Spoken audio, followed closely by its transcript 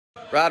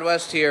Rod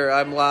West here.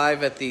 I'm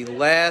live at the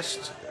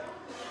last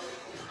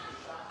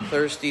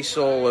Thirsty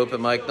Soul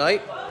open mic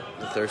night.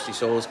 The Thirsty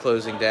Soul is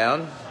closing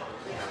down.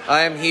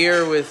 I am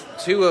here with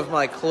two of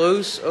my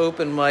close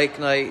open mic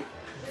night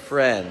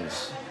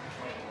friends.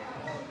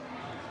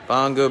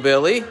 Bongo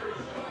Billy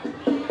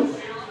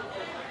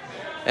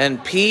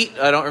and Pete.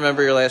 I don't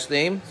remember your last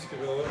name.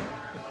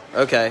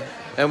 Okay.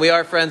 And we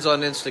are friends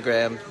on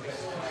Instagram.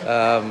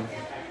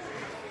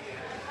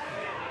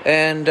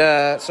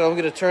 So I'm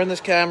going to turn this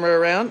camera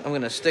around. I'm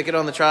going to stick it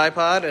on the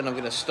tripod, and I'm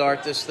going to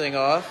start this thing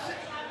off.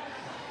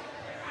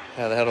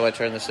 How the hell do I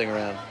turn this thing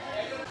around?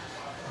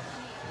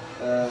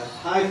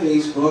 Hi,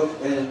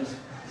 Facebook, and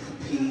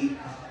Pete,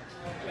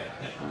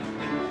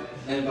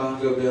 and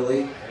Bongo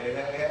Billy.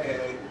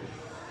 Hey.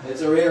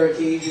 It's a rare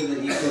occasion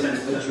that you can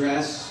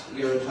address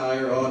your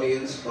entire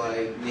audience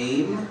by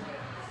name,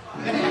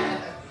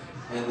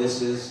 and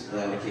this is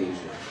that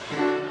occasion.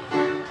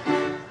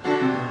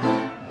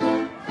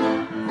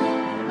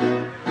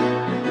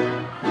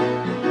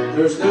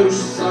 There's no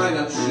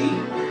sign-up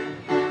sheet,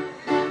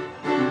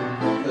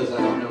 because I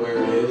don't know where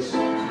it is,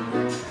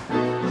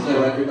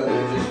 so everybody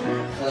can just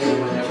play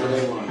whenever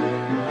they want.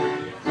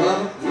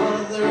 But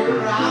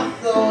mother, I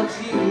thought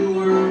you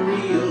were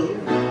real.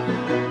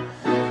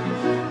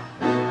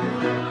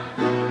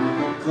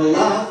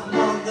 Cloth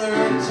mother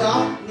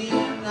taught me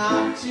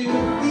not to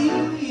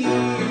feel.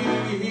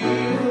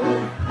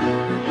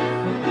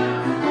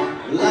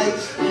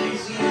 Life's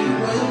easy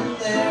when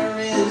there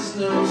is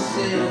no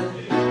sin.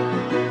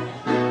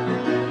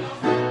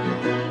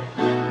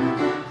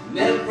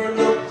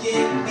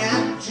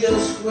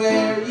 Just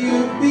where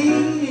you've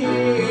been.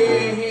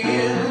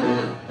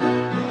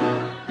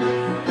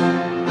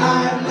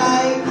 I'd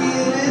like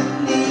it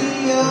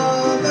any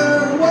other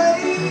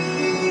way.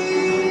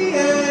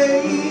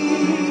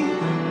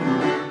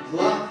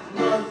 Clock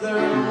mother,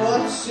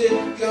 what's it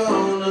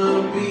gonna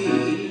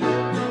be?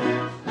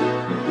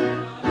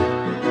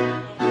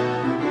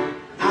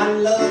 I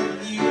love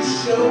you,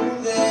 show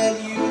that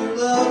you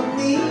love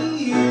me.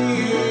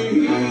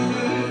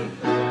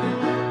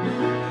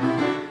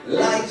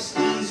 Life's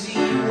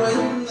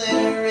when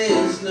there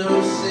is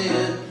no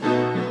sin.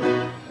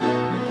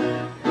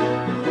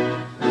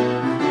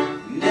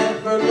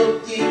 Never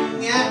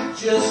looking at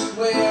just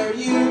where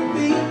you've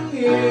been.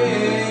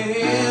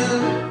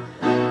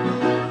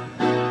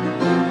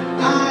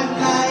 I'd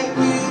like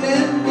it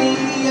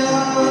any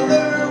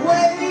other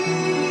way.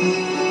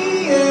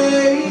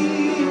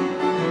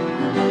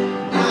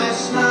 I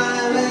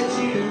smile at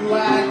you, I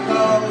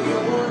call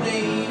your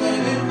name,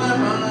 and in my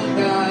mind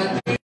I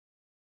do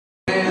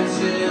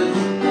dances.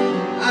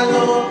 I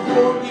long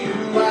for you,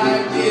 I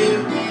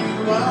give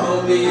you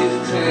all these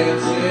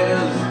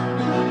chances.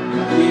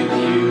 I give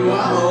you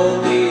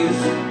all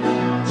these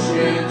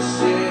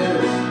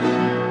chances.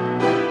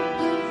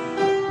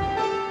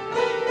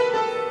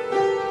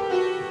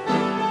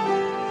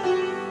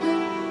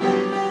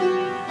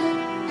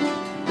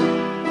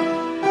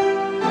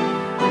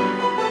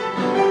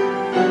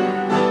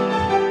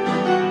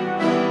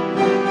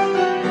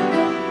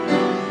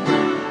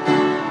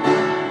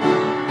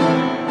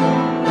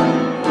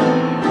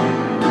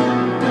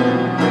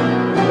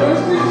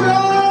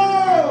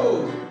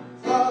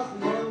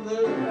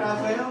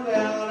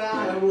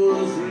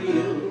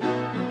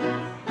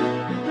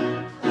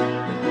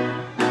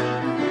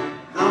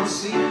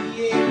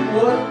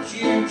 What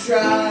you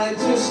tried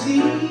to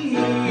steal.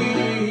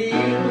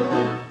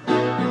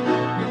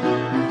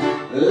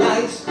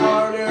 Life's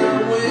harder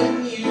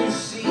when you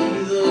see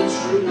the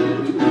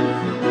truth.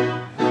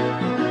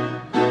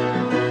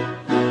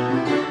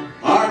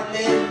 Hard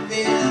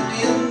living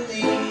in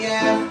the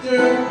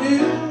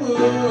afternoon.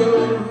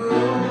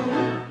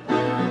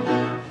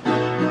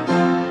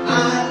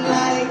 I'd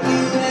like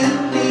it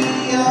any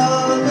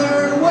other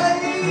way.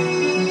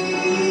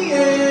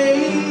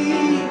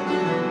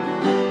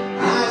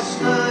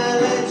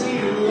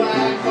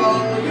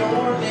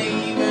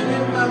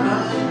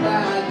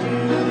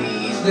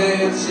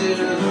 Dances.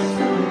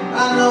 I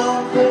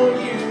long for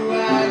you, I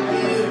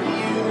give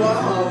you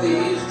all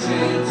these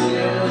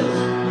chances.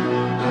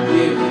 I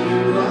give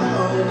you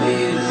all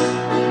these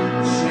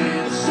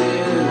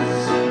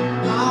chances.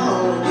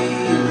 All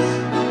these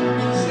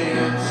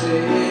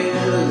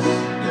chances.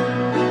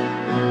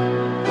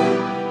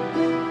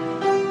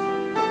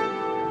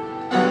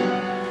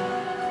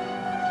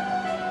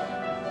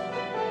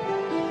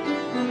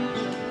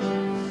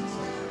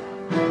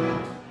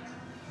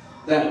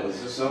 That was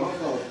a song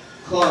called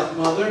Cloth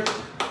Mother.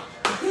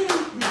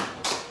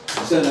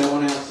 Send that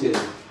one out to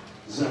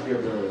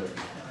Zuckerberg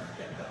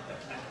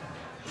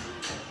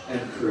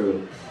and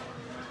crew.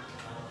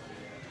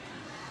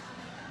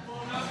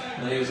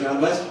 My name is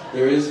Rod West.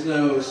 There is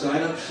no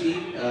sign-up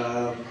sheet.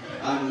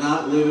 I'm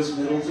not Lewis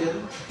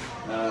Middleton.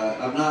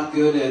 I'm not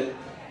good at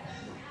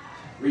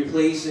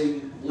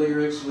replacing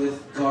lyrics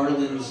with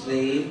Garland's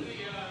name.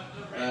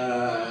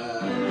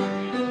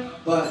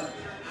 But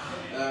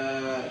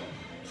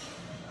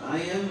I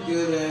am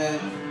good at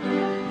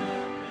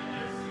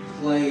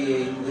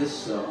playing this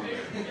song.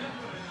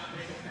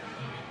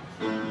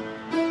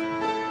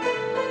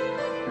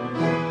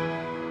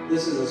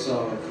 This is a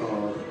song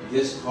called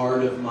This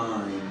Heart of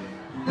Mine.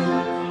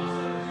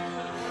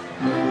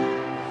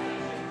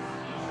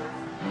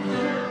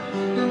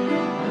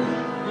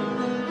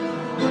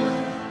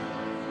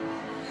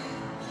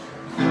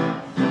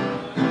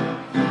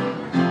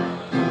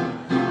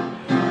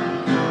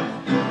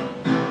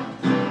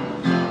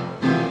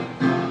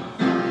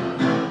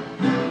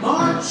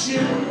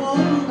 Marching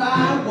one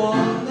by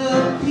one,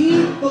 the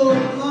people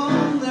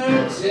on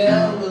their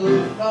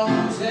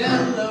telephones,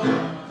 hello,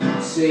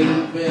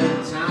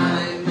 saving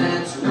time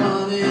that's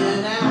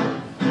running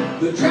out.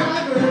 The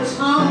drivers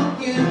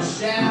honk and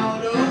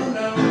shout, oh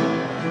no.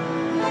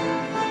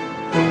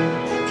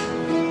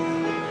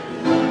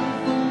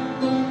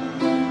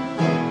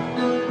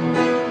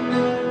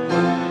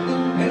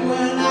 And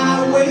when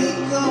I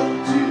wake up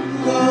to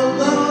the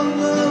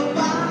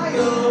lullaby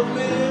of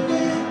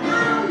living,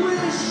 I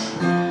wish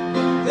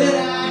that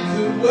I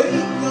could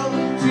wake up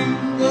to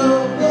the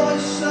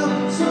voice of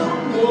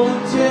someone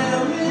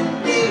telling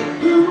me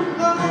who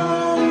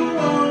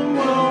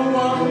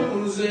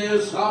owns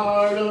this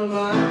heart of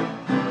mine.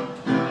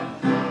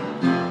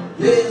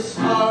 This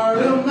heart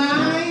of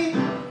mine,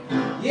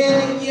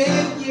 yeah,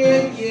 yeah,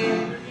 yeah,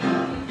 yeah.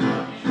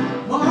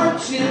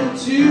 Marching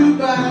two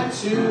by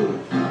two,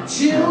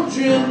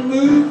 children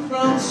move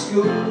from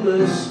school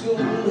to school,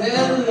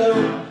 hello.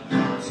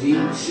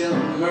 Teach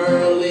them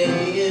early,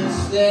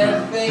 it's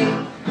their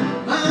fate.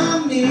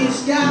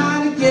 Mommy's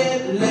gotta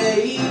get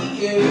laid.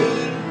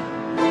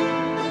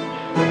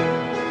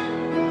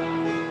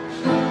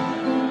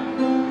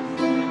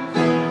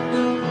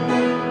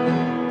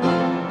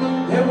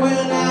 And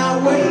when I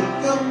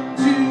wake up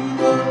to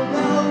the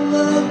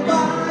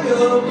lullaby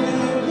of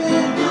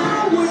living,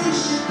 I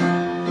wish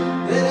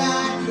that I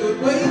could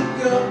wake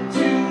up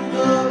to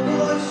the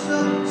voice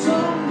of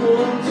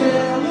someone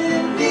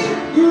telling me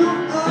who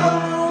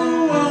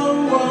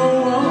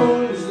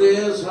owns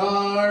this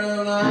heart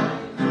of mine.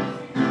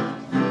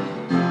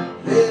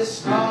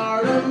 This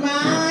heart of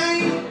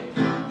mine,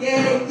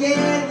 yeah,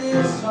 yeah,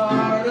 this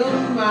heart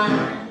of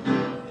mine.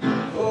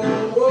 Oh,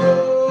 oh,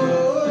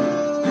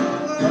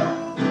 oh,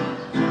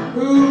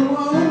 who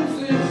owns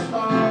this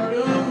heart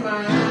of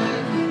mine?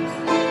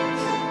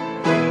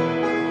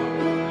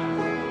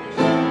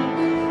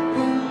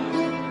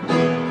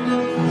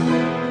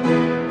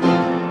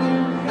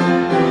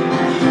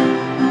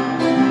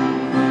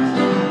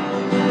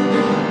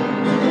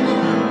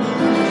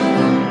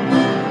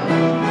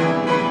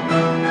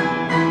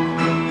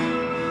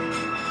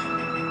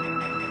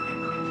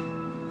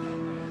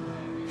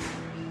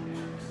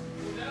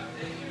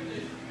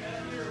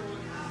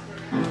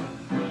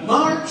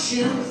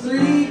 Marching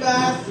three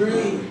by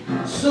three,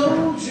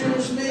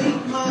 soldiers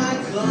make my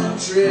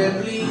country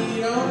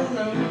bleed, oh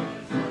no.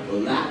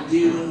 Well, I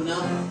do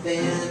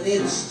nothing,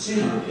 it's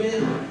too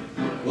big.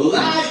 Well,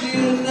 I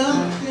do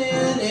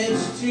nothing,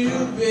 it's too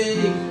big.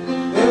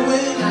 And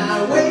when I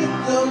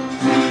wake up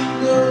to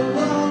the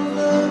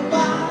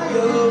lullaby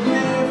of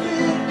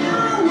living, I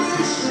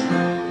wish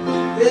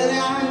that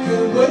I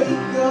could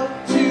wake up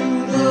to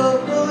the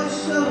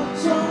voice of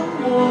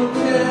someone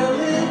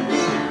telling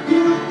me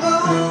who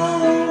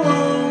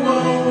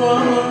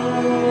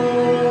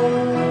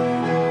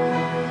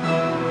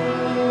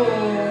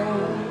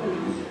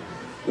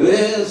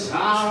this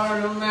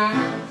heart of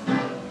mine.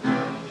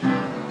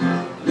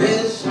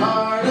 This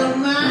heart of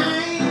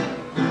mine,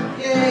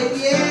 yeah,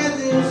 yeah,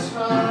 this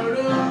heart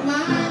of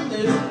mine,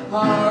 this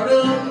heart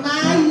of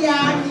mine,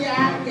 yeah,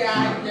 yeah,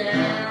 yeah,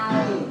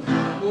 yeah.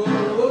 Whoa,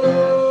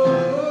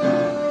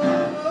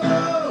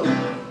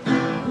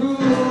 who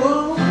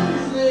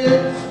owns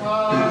this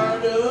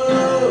heart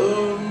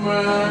of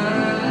mine?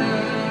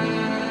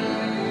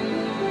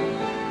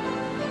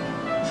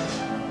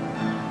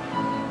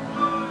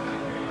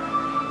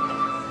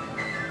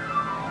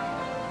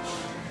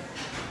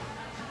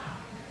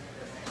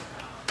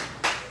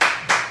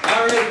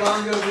 All right,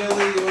 Bongo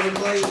Billy, you want to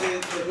play the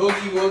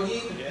Boogie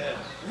Woogie? Yeah.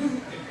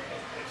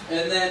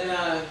 And then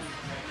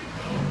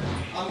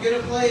I'm going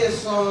to play a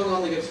song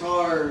on the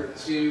guitar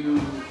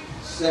to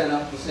set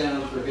up the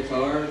sound for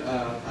guitar.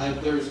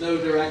 There's no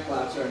direct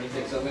claps or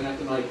anything, so I'm going to have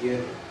to mic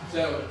you.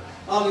 So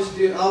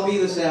I'll be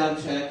the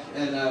sound check,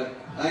 and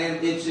I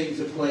am itching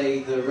to play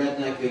the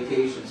Redneck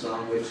Vacation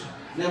song, which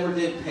never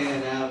did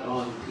pan out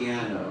on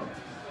piano.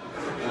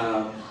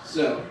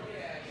 So.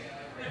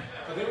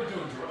 But they were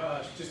doing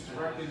just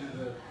directly to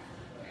the.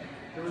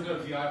 There was no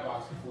VI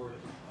box before.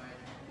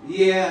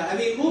 Yeah, I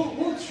mean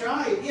we'll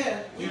try it.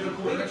 Yeah, we can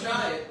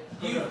try it.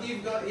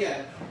 You've got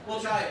we'll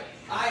try it.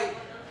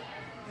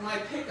 My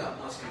pickup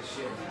must be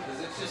shit because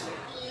it's just like,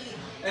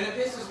 and it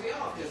pisses me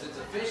off because it's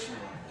a Fishman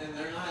and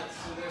they're not,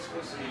 so they're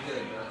supposed to be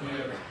good. But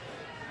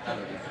I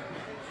don't know.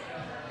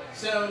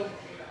 So,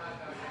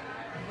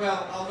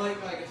 well, I'll mic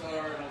my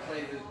guitar and I'll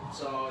play the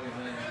song and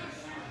then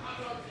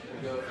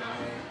we'll go from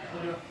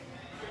there.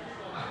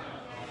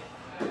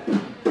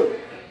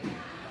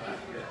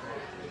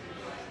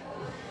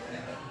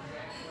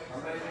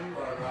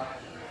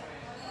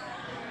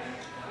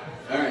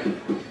 All right.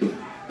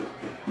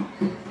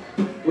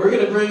 We're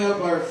going to bring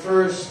up our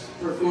first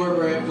performer. before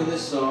or after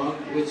this song,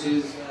 which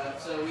is,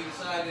 so we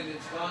decided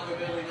it's Bongo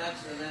Billy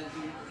next, and then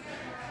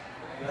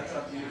That's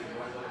up to you.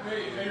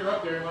 Hey, you're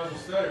up there, you might as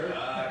well stay,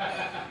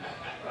 right?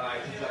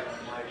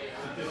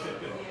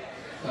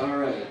 all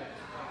right.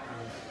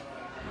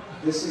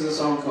 This is a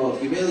song called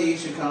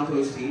Humiliation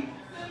Compost Heap.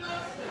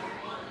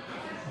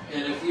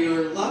 And if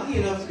you're lucky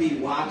enough to be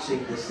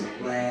watching this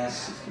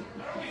last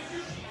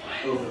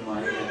open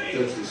mic at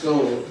Thirsty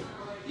Soul,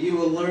 you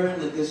will learn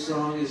that this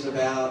song is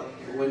about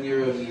when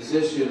you're a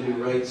musician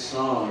who writes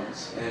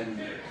songs and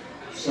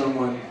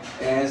someone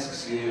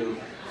asks you,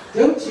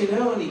 don't you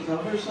know any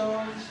cover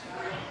songs?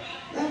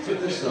 That's what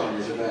this song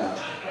is about.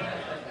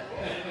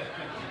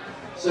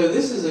 So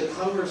this is a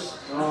cover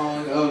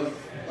song of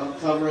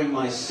covering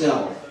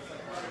myself.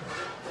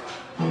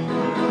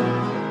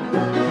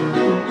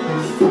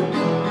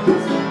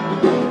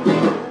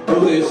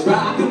 Oh, this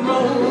rock and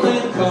roll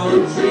and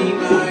country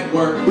might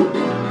work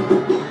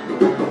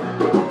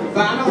if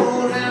I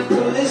don't have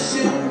to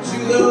listen to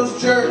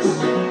those jerks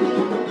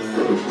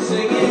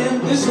singing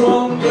this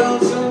won't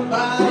done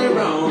somebody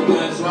wrong.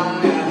 That's why I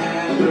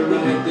had to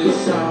write this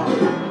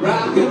song.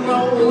 Rock and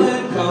roll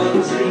and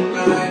country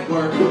might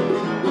work.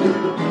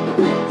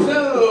 So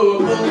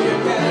pull your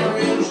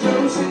carriage,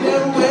 don't you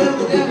know? Well,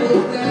 the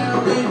devil's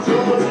down in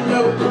Georgia,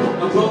 no.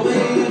 I'm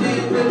pulling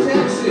into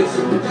Texas,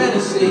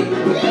 Tennessee.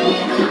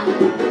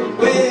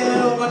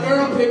 Well, my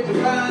girl picked a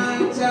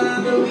fine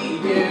time to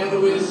leave. Yeah, the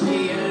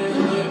whiskey and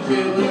the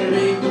killer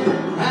bee.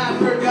 I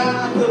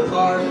forgot the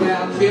part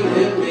about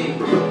killing me.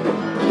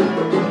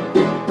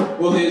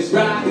 Well, this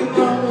rock and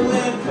roll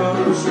and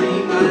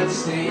country might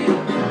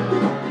stand.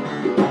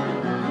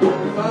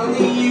 If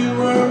only you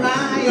were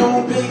my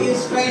own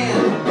biggest fan.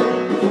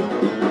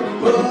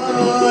 But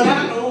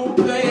I don't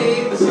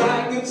play the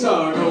slide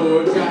guitar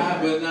nor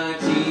drive a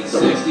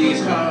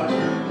 1960s car.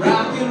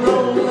 Rock and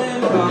roll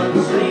and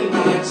country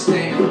might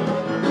stand.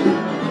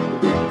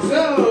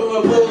 So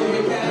I pull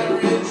your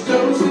carriage,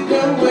 does it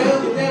go? Well,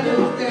 the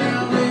devil's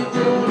down in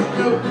Georgia,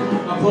 no.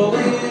 I'm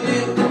pulling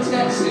into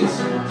Texas,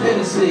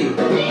 Tennessee.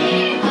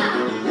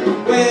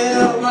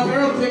 Well, my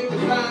girl picked a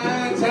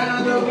fine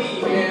time to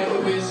leave. Yeah, the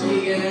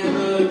whiskey and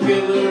the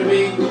killer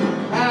bee.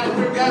 I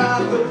forgot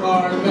the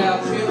part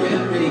about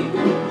killing me.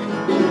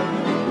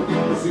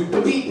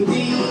 Super deep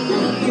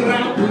dee,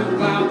 rap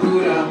pow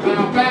pow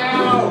pow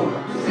pow.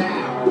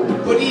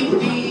 Super deep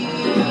dee,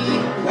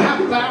 rap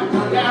pow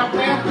pow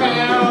pow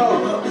pow.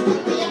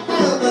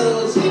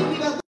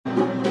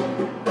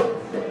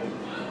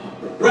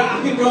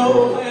 Rock and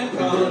roll and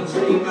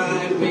country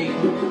might be.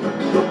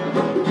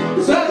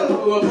 So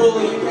I pull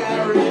your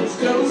carriage,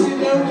 don't you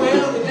know?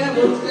 Well, the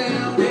devil's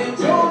down in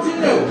Georgia,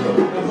 no.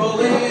 I'm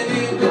pulling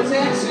into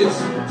Texas,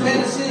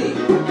 Tennessee.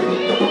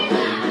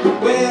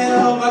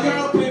 Well, my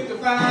girl picked a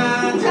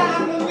fine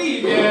time to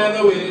leave. Yeah,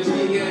 the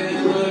whiskey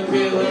and the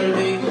killer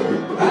bee.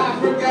 I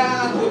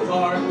forgot the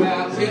part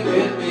about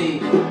killing me.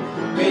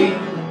 Bing,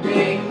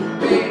 bing,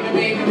 bing, bing,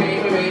 bing, bing,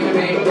 bing,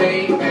 bing,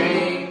 bing,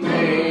 bing,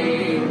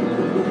 bing.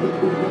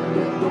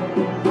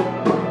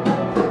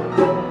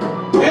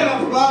 Hit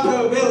up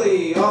Bongo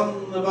Billy on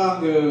the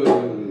bongos.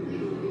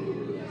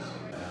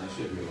 I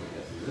should be able to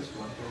get through this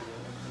one.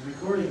 I'm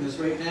recording this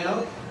right now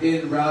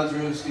in Rod's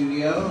Room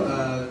Studio,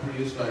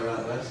 produced by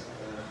Rod West.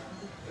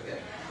 Okay.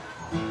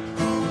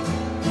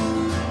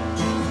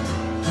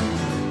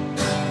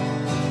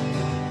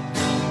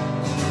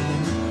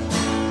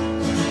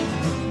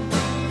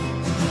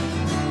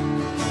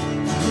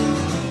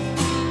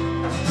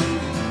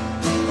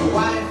 A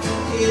wife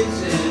and kids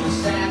and a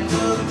stack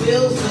of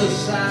bills the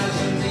size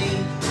of me.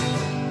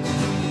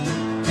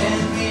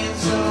 And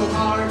hands so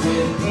hard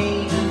with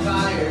pain and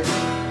fire.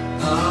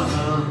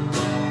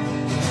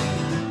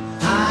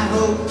 I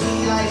hope the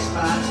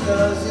icebox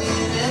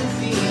doesn't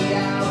empty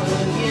out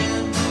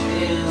again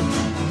and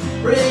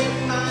bring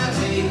my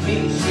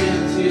vacation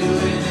to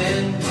an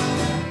end.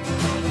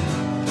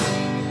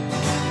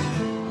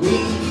 We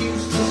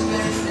used to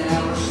spend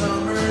our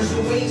summers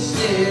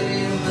wasted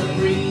in the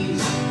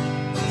breeze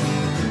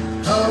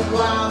of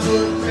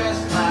wildwood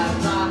crest by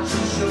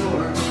rocky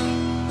shore.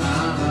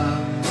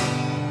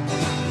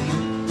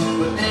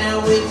 But now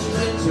it's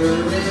winter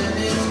and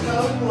it's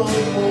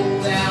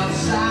cold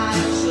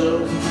outside, so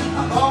I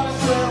bought us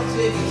 12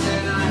 tickets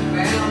and I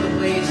found a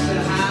place to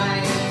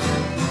hide.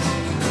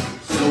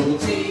 So we'll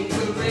take a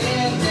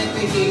redneck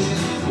vacation,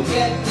 we'll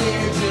get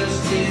there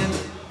just in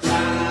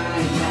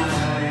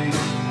time.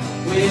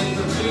 With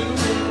the blue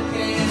milk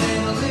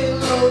and a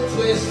little old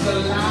twist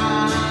of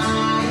lime.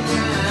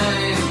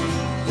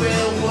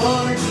 Well,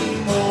 one or two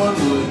more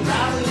would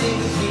probably make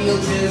us feel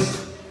just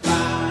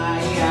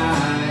fine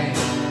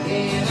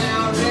in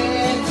our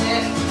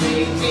redneck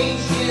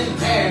vacation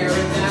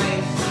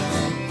paradise.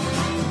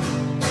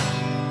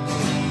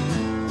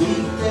 We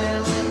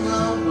fell in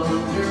love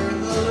under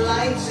the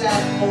lights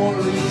at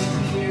Maury's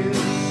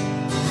Piers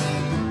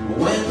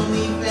when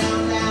we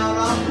found out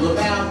all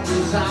about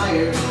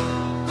desire.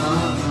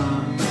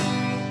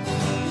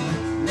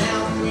 Now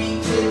 3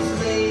 kids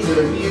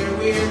later, here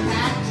we're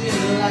packed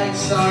in like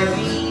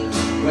sardines,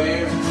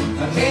 where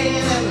A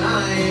can and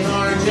lime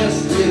are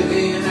just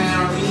within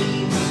our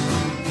means.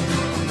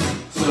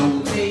 So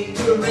we'll take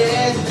a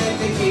redneck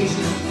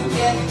vacation. We'll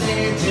get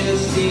there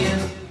just in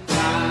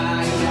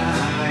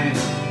time.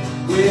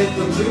 With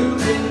the blue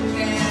ribbon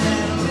can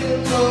and a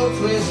little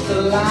twist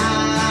of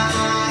lime.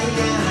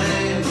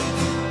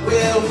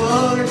 Well,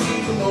 one or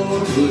two more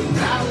would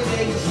probably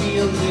make us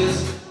feel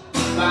just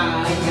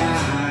fine.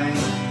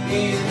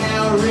 In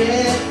our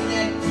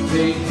redneck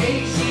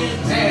vacation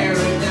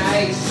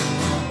paradise.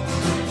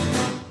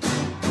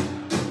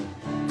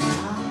 I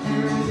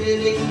heard that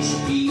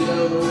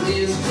HBO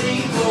is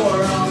free for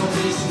all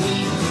this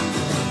week.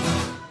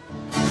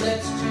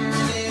 Let's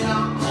turn it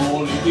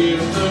on and give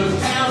the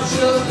couch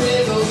a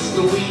little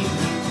squeak.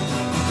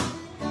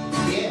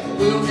 Yeah,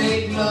 we'll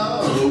make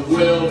love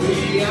well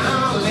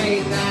beyond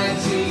late night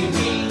TV.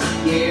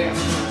 Yeah,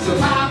 so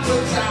pop the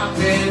top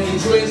and you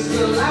twist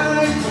the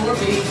line for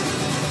me.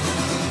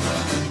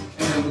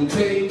 And we'll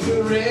take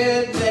a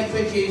redneck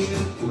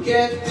vacation. We'll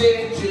get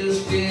there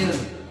just in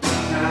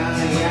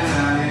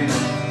time.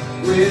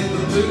 With the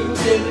blue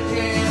ribbon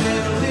can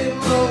and a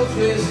little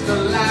twist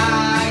of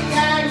light.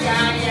 Yeah,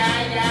 yeah,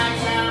 yeah,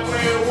 yeah, yeah.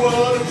 Well,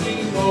 one or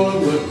two more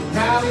would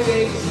probably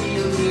make us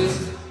feel just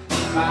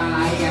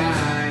fine.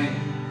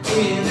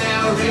 In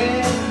our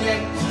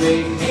redneck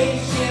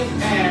vacation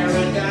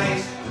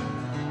paradise.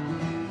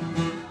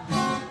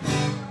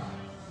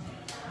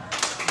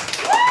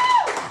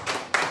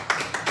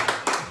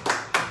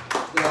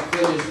 That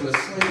finish was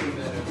slightly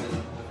better than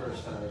the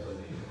first time I played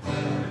it.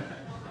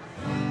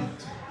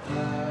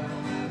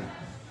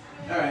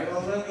 All right,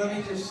 well, let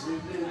me just,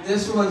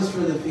 this one's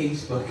for the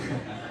Facebook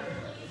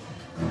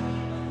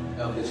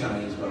of the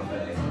Chinese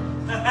buffet.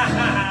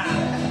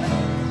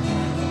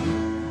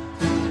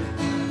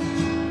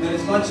 And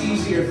it's much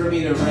easier for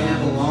me to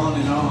ramble on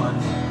and on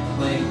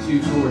playing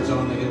two chords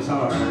on the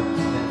guitar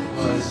than it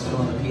was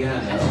on the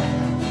piano.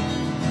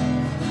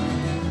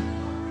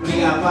 When you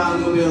got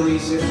Bongo Billy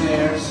sitting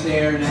there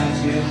staring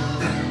at you,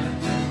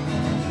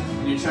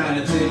 and you're trying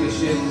to think of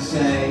shit to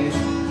say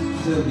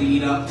to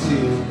lead up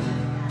to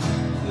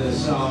the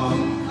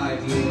song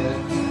idea,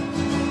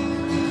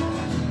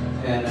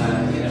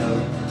 and you know,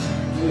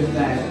 with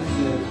that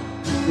the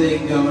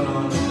thing going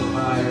on with the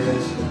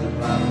virus and the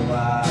blah blah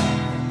blah.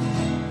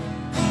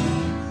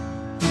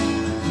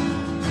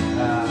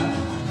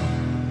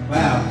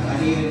 Wow, I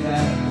needed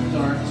that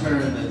dark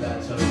turn that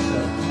took. So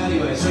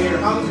anyway, so you're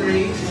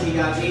hungry and you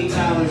got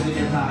 $8 in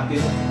your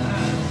pocket,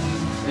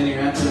 and you're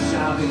at the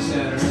shopping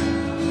center,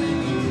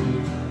 and you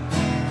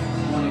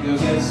want to go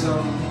get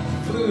some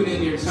food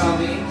in your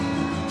tummy.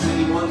 And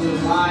you want the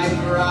wide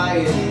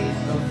variety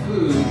of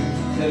food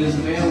that is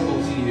available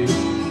to you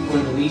for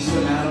the least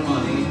amount of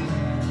money,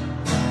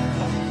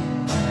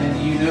 and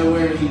you know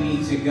where you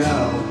need to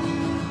go.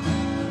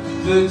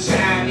 The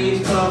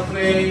Chinese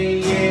buffet,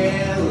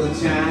 yeah, the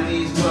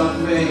Chinese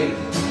buffet.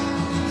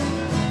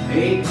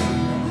 Hey,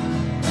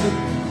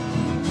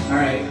 all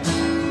right,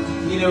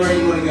 you know where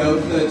you want to go.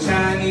 The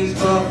Chinese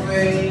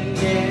buffet,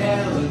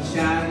 yeah, the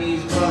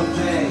Chinese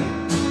buffet.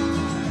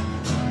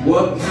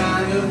 What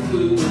kind of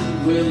food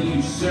will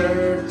you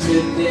serve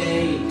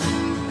today?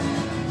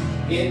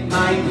 It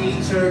might be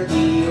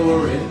turkey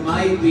or it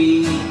might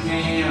be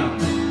ham.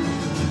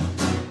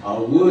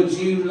 Or would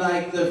you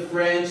like the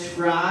French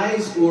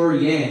fries or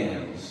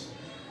yams?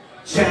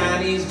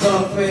 Chinese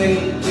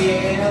buffet,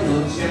 yeah,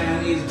 the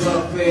Chinese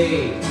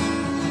buffet.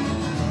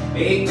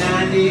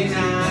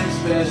 $8.99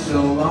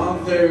 special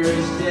on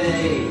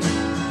Thursday.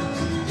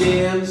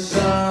 Dim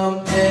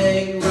sum,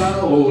 egg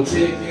roll,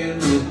 chicken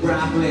with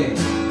broccoli.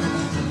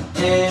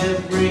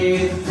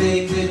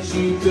 Everything that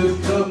you could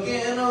cook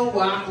in a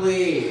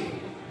wokly.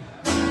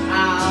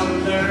 I'll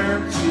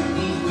learn to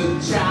eat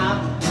with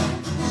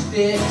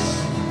chopsticks.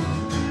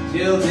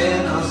 Till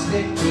then I'll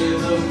stick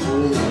with a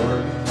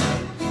fork.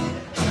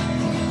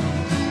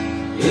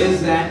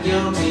 Is that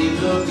yummy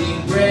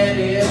looking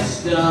breaded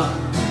stuff?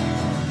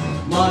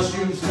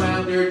 Mushrooms,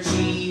 flounder,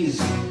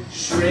 cheese,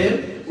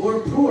 shrimp,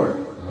 or pork?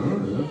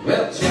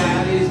 Well,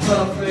 Chinese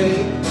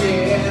buffet,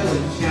 yeah, the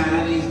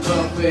Chinese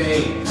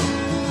buffet.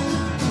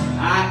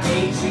 I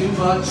ate too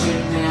much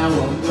and now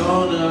I'm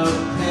gonna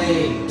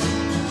pay.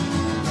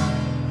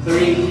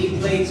 3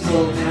 plates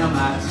full, now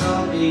my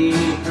tummy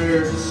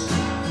hurts.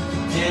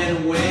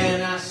 And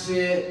when I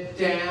sit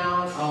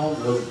down on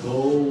the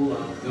bowl,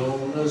 I'm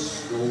gonna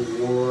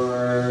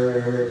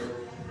score.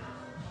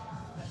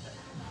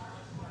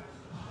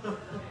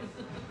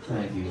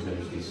 Thank you,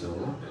 Thirsty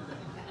Soul.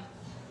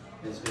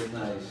 It's been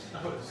nice.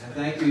 And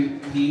thank you,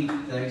 Pete.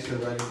 Thanks for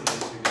letting me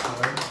play your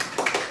guitar.